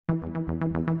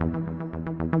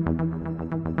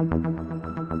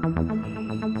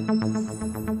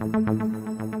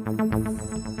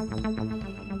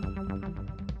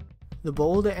The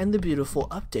Bold and the Beautiful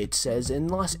update says in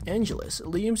Los Angeles,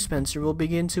 Liam Spencer will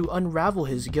begin to unravel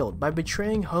his guilt by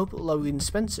betraying Hope Logan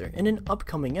Spencer in an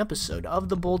upcoming episode of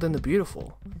The Bold and the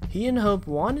Beautiful. He and Hope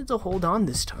wanted to hold on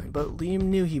this time, but Liam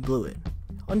knew he blew it.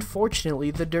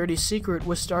 Unfortunately, the dirty secret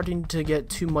was starting to get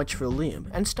too much for Liam,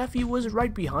 and Steffi was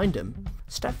right behind him.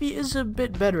 Steffi is a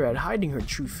bit better at hiding her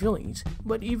true feelings,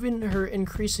 but even her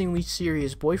increasingly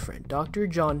serious boyfriend, Dr.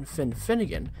 John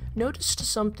Finnegan, noticed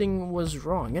something was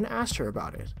wrong and asked her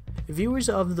about it. Viewers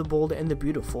of The Bold and the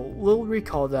Beautiful will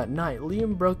recall that night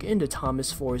Liam broke into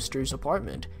Thomas Forrester's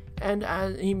apartment, and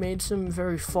he made some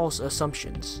very false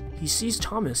assumptions. He sees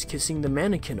Thomas kissing the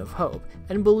mannequin of Hope,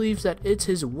 and believes that it's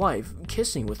his wife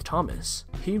kissing with Thomas.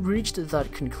 He reached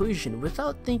that conclusion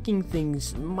without thinking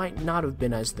things might not have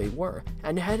been as they were,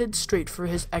 and headed straight for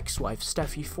his ex-wife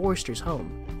Steffi Forrester's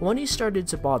home. When he started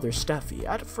to bother Steffi,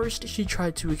 at first she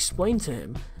tried to explain to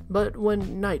him, but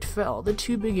when night fell, the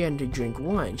two began to drink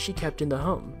wine she kept in the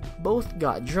home. Both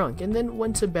got drunk and then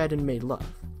went to bed and made love.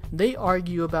 They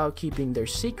argue about keeping their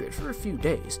secret for a few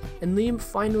days, and Liam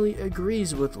finally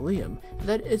agrees with Liam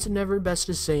that it's never best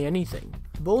to say anything.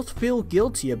 Both feel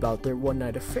guilty about their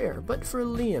one-night affair, but for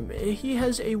Liam, he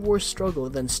has a worse struggle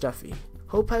than Steffi.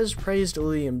 Hope has praised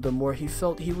Liam the more he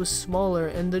felt he was smaller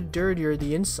and the dirtier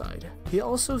the inside. He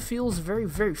also feels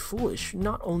very foolish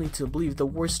not only to believe the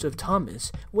worst of Thomas,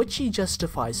 which he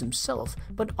justifies himself,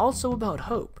 but also about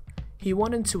Hope. He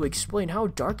wanted to explain how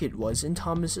dark it was in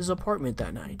Thomas's apartment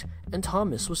that night, and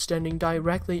Thomas was standing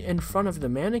directly in front of the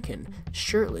mannequin,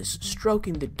 shirtless,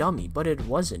 stroking the dummy, but it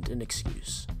wasn't an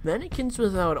excuse. Mannequins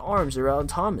without arms around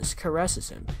Thomas caresses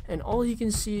him, and all he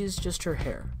can see is just her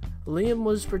hair. Liam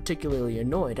was particularly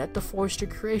annoyed at the Forrester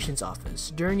Creations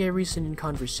office during a recent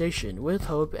conversation with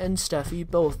Hope and Steffi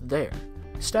both there.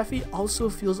 Steffi also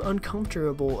feels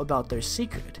uncomfortable about their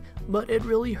secret, but it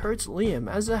really hurts Liam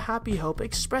as a happy Hope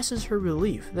expresses her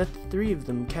relief that the three of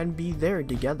them can be there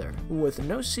together, with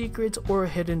no secrets or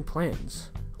hidden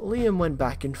plans. Liam went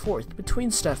back and forth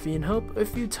between Steffi and Hope a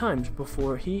few times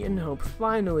before he and Hope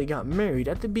finally got married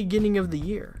at the beginning of the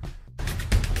year.